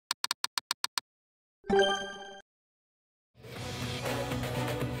Hi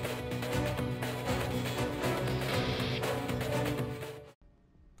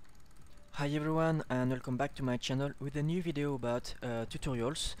everyone, and welcome back to my channel with a new video about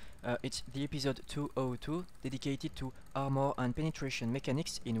tutorials. It's the episode 202 dedicated to armor and penetration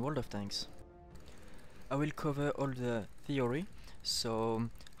mechanics in World of Tanks. I will cover all the theory, so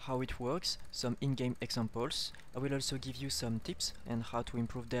how it works, some in-game examples. I will also give you some tips and how to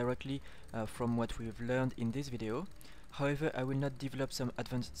improve directly from what we've learned in this video. However, I will not develop some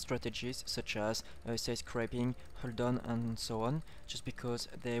advanced strategies such as side scraping, hold on and so on, just because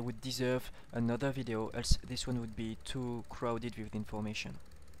they would deserve another video, else this one would be too crowded with information.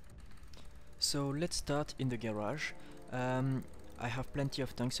 So let's start in the garage. I have plenty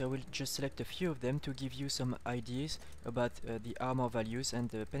of tanks, so I will just select a few of them to give you some ideas about the armor values and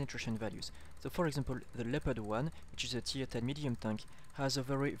the penetration values. So for example, the Leopard 1, which is a tier 10 medium tank, has a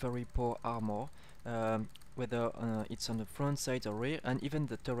very poor armor, whether it's on the front, side or rear, and even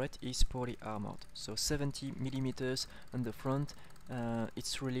the turret is poorly armored. So 70 millimeters on the front,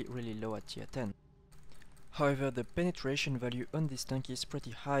 it's really low at tier 10. However, the penetration value on this tank is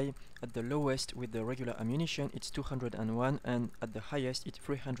pretty high. At the lowest with the regular ammunition it's 201, and at the highest it's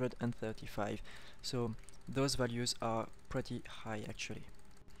 335. So those values are pretty high actually.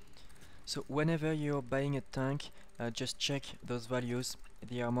 So whenever you're buying a tank, just check those values,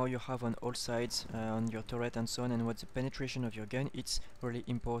 the armor you have on all sides, on your turret and so on, and what's the penetration of your gun. It's really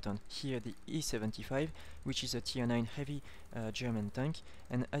important. Here the E75, which is a tier 9 heavy German tank,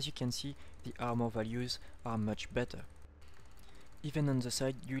 and as you can see the armor values are much better. Even on the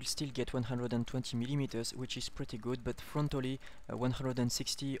side you'll still get 120 millimeters, which is pretty good, but frontally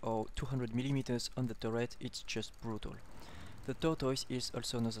 160 or 200 millimeters on the turret, it's just brutal. The tortoise is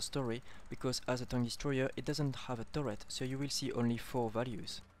also another story, because as a tank destroyer it doesn't have a turret, so you will see only 4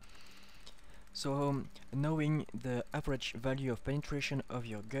 values. So knowing the average value of penetration of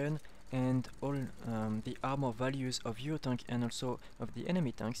your gun and all the armor values of your tank and also of the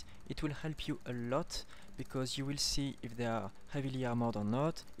enemy tanks, it will help you a lot, because you will see if they are heavily armored or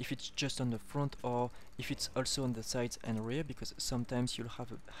not, if it's just on the front or if it's also on the sides and rear, because sometimes you'll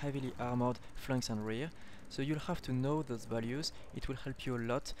have a heavily armored flanks and rear. So you'll have to know those values. It will help you a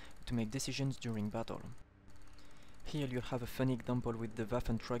lot to make decisions during battle. Here you have a funny example with the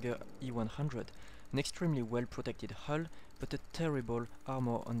Waffenträger E100, an extremely well protected hull, but a terrible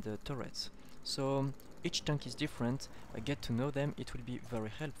armor on the turrets. So each tank is different. Get to know them, it will be very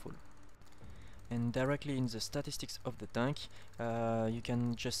helpful. And directly in the statistics of the tank, you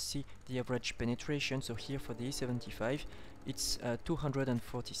can just see the average penetration. So here for the E75 it's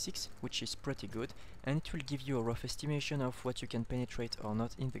 246, which is pretty good, and it will give you a rough estimation of what you can penetrate or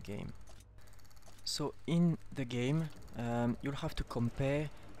not in the game. So in the game you'll have to compare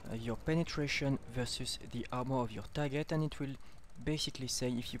your penetration versus the armor of your target, and it will basically say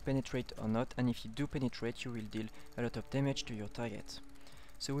if you penetrate or not, and if you do penetrate you will deal a lot of damage to your target.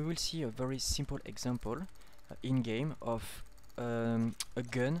 So we will see a very simple example in-game of a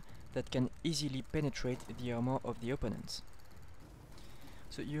gun that can easily penetrate the armor of the opponents.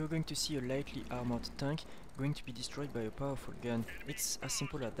 So you're going to see a lightly armored tank going to be destroyed by a powerful gun. It's as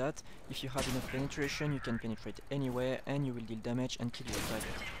simple as that. If you have enough penetration, you can penetrate anywhere and you will deal damage and kill your target.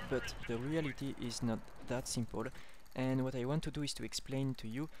 But the reality is not that simple, and what I want to do is to explain to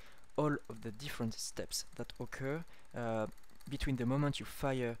you all of the different steps that occur between the moment you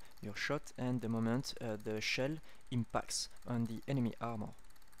fire your shot and the moment the shell impacts on the enemy armor.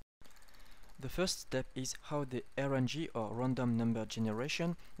 The first step is how the RNG, or random number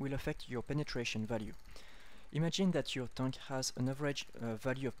generation, will affect your penetration value. Imagine that your tank has an average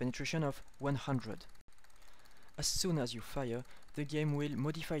value of penetration of 100. As soon as you fire, the game will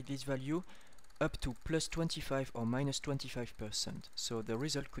modify this value up to plus 25 or minus 25%, so the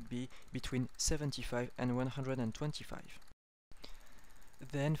result could be between 75 and 125.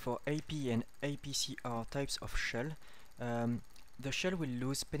 Then for AP and APCR types of shell, the shell will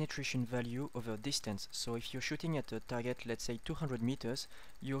lose penetration value over distance. So if you're shooting at a target, let's say 200 meters,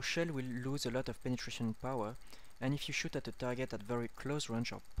 your shell will lose a lot of penetration power, and if you shoot at a target at very close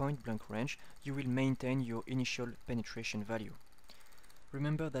range or point blank range, you will maintain your initial penetration value.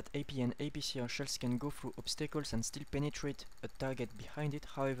 Remember that AP and APCR shells can go through obstacles and still penetrate a target behind it.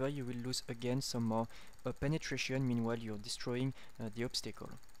 However, you will lose again some more penetration meanwhile you're destroying the obstacle.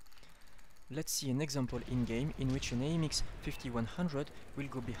 Let's see an example in-game in which an AMX 5100 will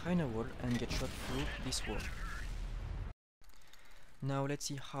go behind a wall and get shot through this wall. Now let's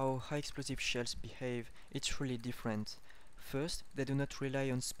see how high explosive shells behave. It's really different. First, they do not rely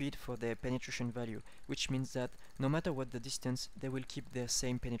on speed for their penetration value, which means that no matter what the distance, they will keep their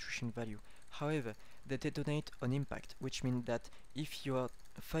same penetration value. However, they detonate on impact, which means that if you are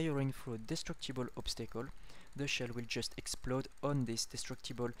firing through a destructible obstacle, the shell will just explode on this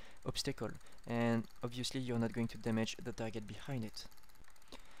destructible obstacle, and obviously you're not going to damage the target behind it.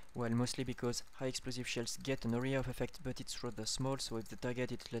 Well, mostly because high explosive shells get an area of effect, but it's rather small, so if the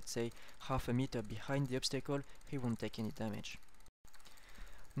target is, let's say, half a meter behind the obstacle, he won't take any damage.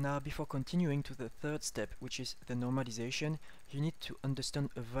 Now, before continuing to the third step, which is the normalization, you need to understand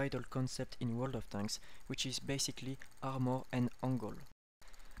a vital concept in World of Tanks, which is basically armor and angle.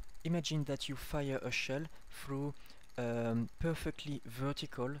 Imagine that you fire a shell through a perfectly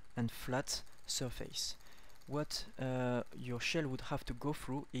vertical and flat surface. What your shell would have to go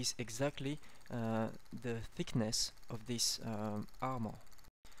through is exactly the thickness of this armor.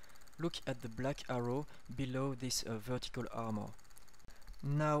 Look at the black arrow below this vertical armor.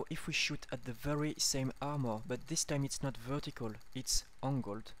 Now if we shoot at the very same armor, but this time it's not vertical, it's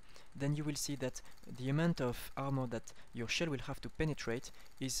angled, then you will see that the amount of armor that your shell will have to penetrate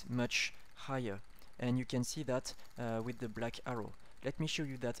is much higher, and you can see that with the black arrow. Let me show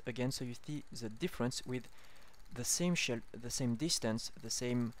you that again so you see the difference. With the same shell, the same distance, the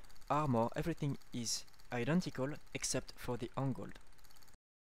same armor, everything is identical except for the angled.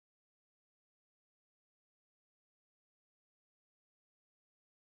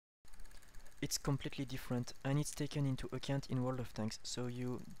 It's completely different, and it's taken into account in World of Tanks, so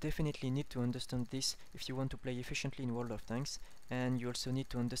you definitely need to understand this if you want to play efficiently in World of Tanks, and you also need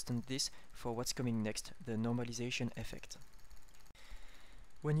to understand this for what's coming next, the normalization effect.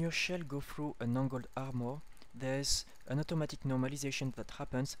 When your shell goes through an angled armor, there's an automatic normalization that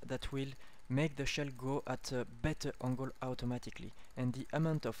happens that will make the shell go at a better angle automatically, and the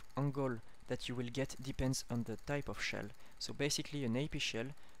amount of angle that you will get depends on the type of shell. So basically an AP shell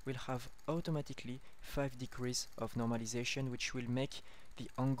will have automatically 5 degrees of normalization, which will make the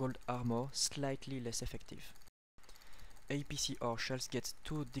angled armor slightly less effective. APCR shells get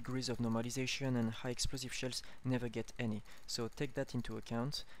 2 degrees of normalization, and high explosive shells never get any. So take that into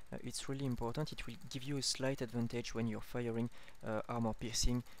account. It's really important. It will give you a slight advantage when you're firing armor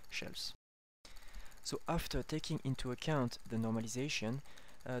piercing shells. So after taking into account the normalization,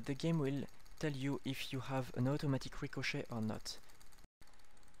 the game will tell you if you have an automatic ricochet or not.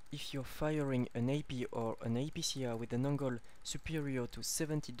 If you're firing an AP or an APCR with an angle superior to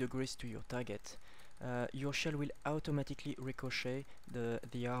 70 degrees to your target, your shell will automatically ricochet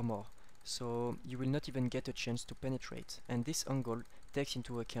the armor, so you will not even get a chance to penetrate, and this angle takes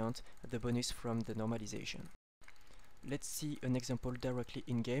into account the bonus from the normalization. Let's see an example directly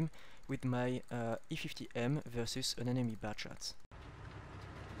in game with my E50M versus an enemy Batchat.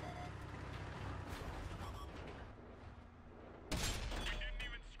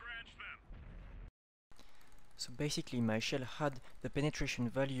 So basically my shell had the penetration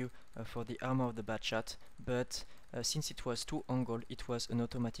value for the armor of the Batchat, but since it was too angled, it was an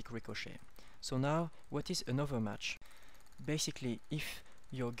automatic ricochet. So now, what is an overmatch? Basically, if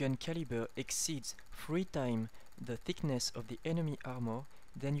your gun caliber exceeds 3 times the thickness of the enemy armor,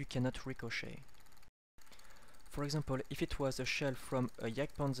 then you cannot ricochet. For example, if it was a shell from a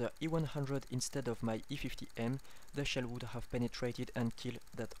Jagdpanzer E100 instead of my E50M, the shell would have penetrated and killed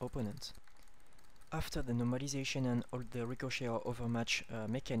that opponent. After the normalization and all the ricochet or overmatch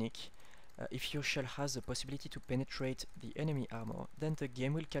mechanic, if your shell has the possibility to penetrate the enemy armor, then the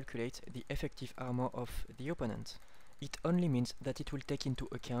game will calculate the effective armor of the opponent. It only means that it will take into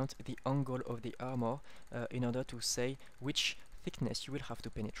account the angle of the armor in order to say which thickness you will have to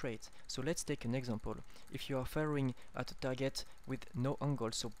penetrate. So let's take an example. If you are firing at a target with no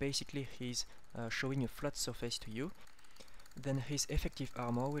angle, so basically he's showing a flat surface to you, then his effective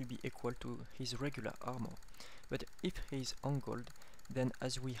armor will be equal to his regular armor. But if he is angled, then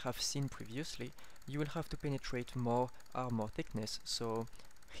as we have seen previously, you will have to penetrate more armor thickness, so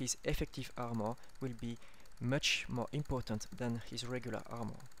his effective armor will be much more important than his regular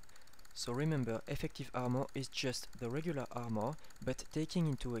armor. So remember, effective armor is just the regular armor, but taking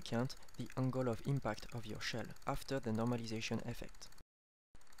into account the angle of impact of your shell after the normalization effect.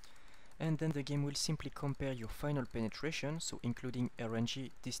 And then the game will simply compare your final penetration, so including RNG,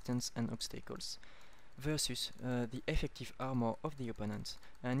 distance and obstacles, versus the effective armor of the opponent.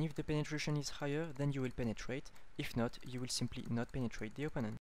 And if the penetration is higher, then you will penetrate. If not, you will simply not penetrate the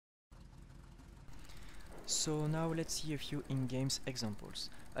opponent. So now let's see a few in-game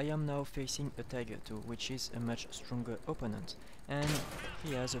examples. I am now facing a Tiger II, which is a much stronger opponent, and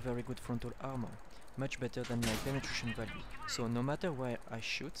he has a very good frontal armor, much better than my penetration value. So no matter where I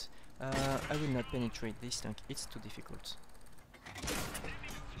shoot, I will not penetrate this tank, it's too difficult.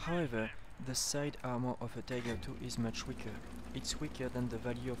 However, The side armor of a Tiger II is much weaker. It's weaker than the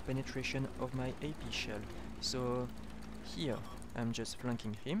value of penetration of my AP shell. So here I'm just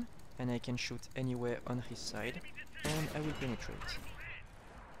flanking him and I can shoot anywhere on his side and I will penetrate.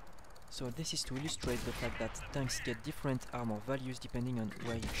 So this is to illustrate the fact that tanks get different armor values depending on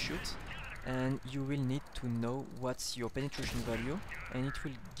where you shoot, and you will need to know what's your penetration value, and it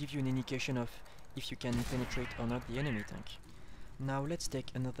will give you an indication of if you can penetrate or not the enemy tank. Now let's take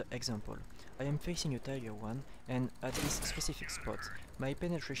another example. I am facing a Tiger 1 and at this specific spot my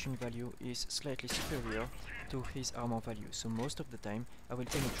penetration value is slightly superior to his armor value, so most of the time I will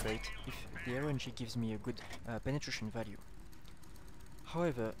penetrate if the RNG gives me a good penetration value.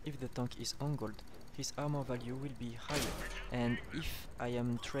 However, if the tank is angled, his armor value will be higher, and if I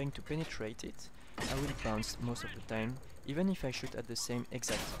am trying to penetrate it, I will bounce most of the time, even if I shoot at the same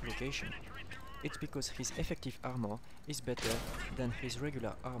exact location. It's because his effective armor is better than his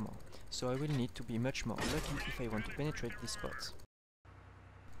regular armor, so I will need to be much more lucky if I want to penetrate these spots.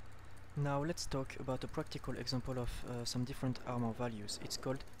 Now let's talk about a practical example of some different armor values. It's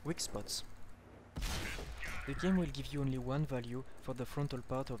called weak spots. The game will give you only one value for the frontal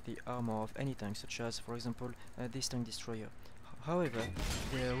part of the armor of any tank, such as, for example, this tank destroyer. However,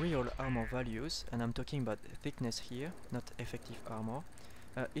 the real armor values, and I'm talking about thickness here, not effective armor,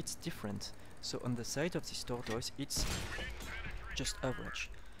 it's different. So on the side of this tortoise, it's just average.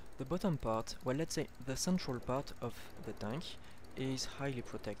 The bottom part, well, let's say the central part of the tank is highly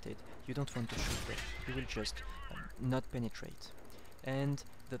protected. You don't want to shoot there, you will just not penetrate. And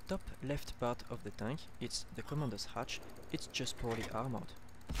the top left part of the tank, it's the commander's hatch, it's just poorly armored.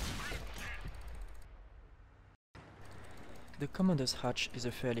 The commander's hatch is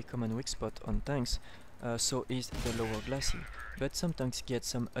a fairly common weak spot on tanks, so is the lower glacis, but some tanks get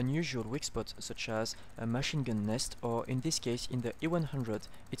some unusual weak spots such as a machine gun nest, or in this case in the E100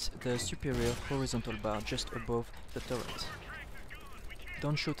 it's the superior horizontal bar just above the turret.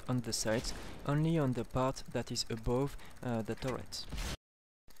 Don't shoot on the sides, only on the part that is above the turret.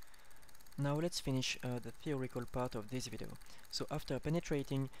 Now let's finish the theoretical part of this video. So after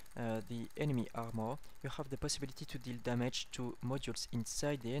penetrating the enemy armor, you have the possibility to deal damage to modules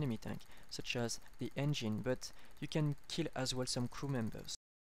inside the enemy tank, such as the engine, but you can kill as well some crew members.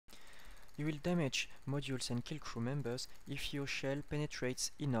 You will damage modules and kill crew members if your shell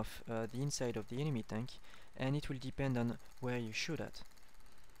penetrates enough the inside of the enemy tank, and it will depend on where you shoot at.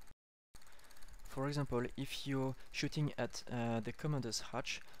 For example, if you're shooting at the commander's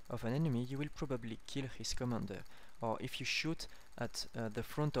hatch of an enemy, you will probably kill his commander. Or if you shoot at the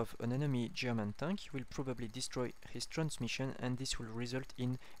front of an enemy German tank, you will probably destroy his transmission, and this will result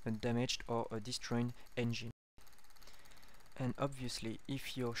in a damaged or a destroyed engine. And obviously,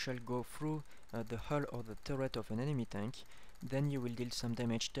 if your shell go through the hull or the turret of an enemy tank, then you will deal some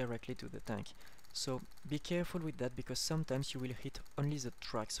damage directly to the tank. So be careful with that, because sometimes you will hit only the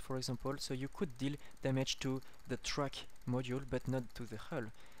tracks, for example, so you could deal damage to the track module but not to the hull.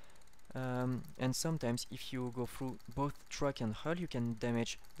 And sometimes if you go through both track and hull, you can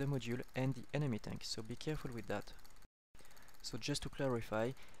damage the module and the enemy tank, so be careful with that. So just to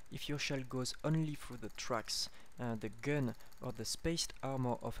clarify, if your shell goes only through the tracks, the gun or the spaced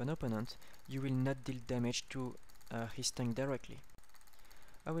armor of an opponent, you will not deal damage to his tank directly.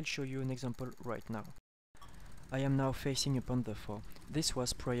 I will show you an example right now. I am now facing a Panther 4. This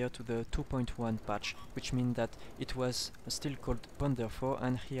was prior to the 2.1 patch, which means that it was still called Panther 4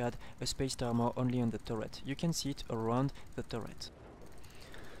 and he had a spaced armor only on the turret. You can see it around the turret.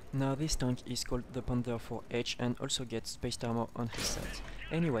 Now this tank is called the Panther 4H and also gets spaced armor on his sides.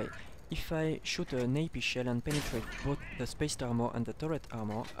 Anyway, if I shoot an AP shell and penetrate both the spaced armor and the turret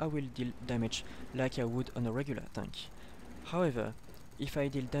armor, I will deal damage like I would on a regular tank. However, if I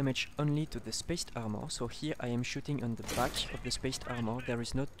deal damage only to the spaced armor, so here I am shooting on the back of the spaced armor, there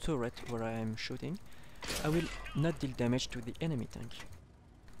is no turret where I am shooting, I will not deal damage to the enemy tank.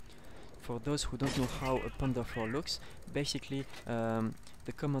 For those who don't know how a Panther 4 looks, basically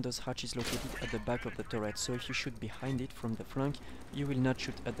the commander's hatch is located at the back of the turret, so if you shoot behind it from the flank, you will not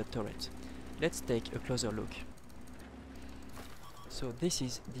shoot at the turret. Let's take a closer look. So this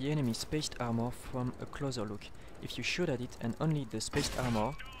is the enemy spaced armor from a closer look. If you shoot at it and only the spaced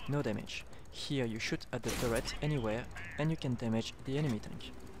armor, no damage. Here you shoot at the turret anywhere and you can damage the enemy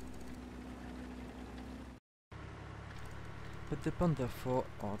tank. But the Panther 4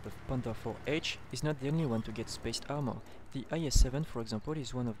 or the Panther 4H is not the only one to get spaced armor. The IS-7, for example,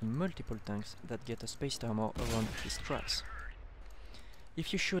 is one of the multiple tanks that get a spaced armor around his tracks.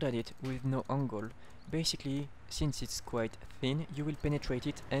 If you shoot at it with no angle, basically, since it's quite thin, you will penetrate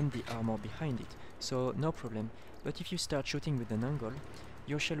it and the armor behind it, so no problem. But if you start shooting with an angle,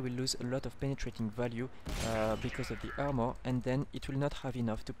 your shell will lose a lot of penetrating value because of the armor, and then it will not have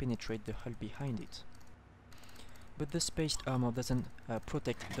enough to penetrate the hull behind it. But the spaced armor doesn't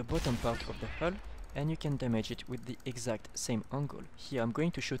protect the bottom part of the hull, and you can damage it with the exact same angle. Here I'm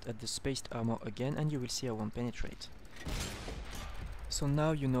going to shoot at the spaced armor again, and you will see I won't penetrate. So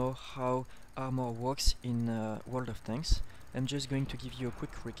now you know how armor works in World of Tanks. I'm just going to give you a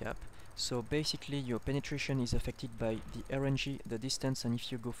quick recap. So basically your penetration is affected by the RNG, the distance, and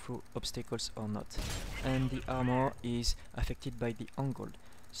if you go through obstacles or not. And the armor is affected by the angle.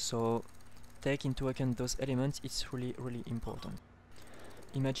 So take into account those elements, it's really important.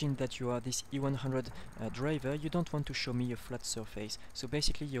 Imagine that you are this E100 driver, you don't want to show me a flat surface. So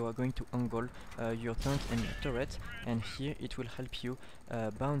basically you are going to angle your tank and your turret, and here it will help you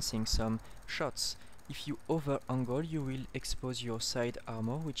bouncing some shots. If you over-angle, you will expose your side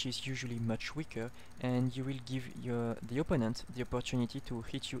armor, which is usually much weaker, and you will give the opponent the opportunity to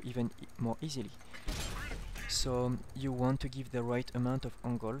hit you even more easily. So you want to give the right amount of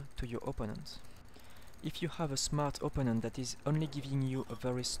angle to your opponent. If you have a smart opponent that is only giving you a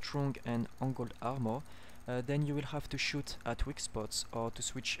very strong and angled armor, then you will have to shoot at weak spots or to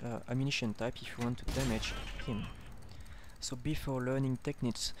switch ammunition type if you want to damage him. So before learning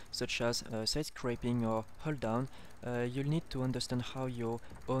techniques such as side scraping or hull down, you'll need to understand how your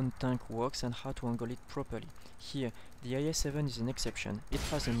own tank works and how to angle it properly. Here, the IS-7 is an exception. It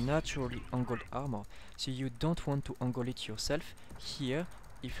has a naturally angled armor, so you don't want to angle it yourself. Here,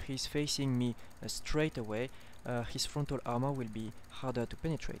 if he's facing me straight away, his frontal armor will be harder to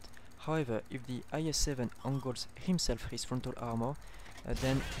penetrate. However, if the IS-7 angles himself his frontal armor,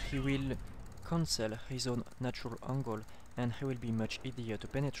 then he will cancel his own natural angle, and he will be much easier to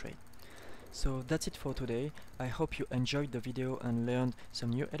penetrate. So that's it for today. I hope you enjoyed the video and learned some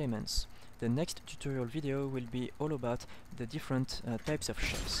new elements. The next tutorial video will be all about the different types of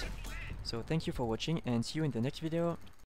shells. So thank you for watching, and see you in the next video.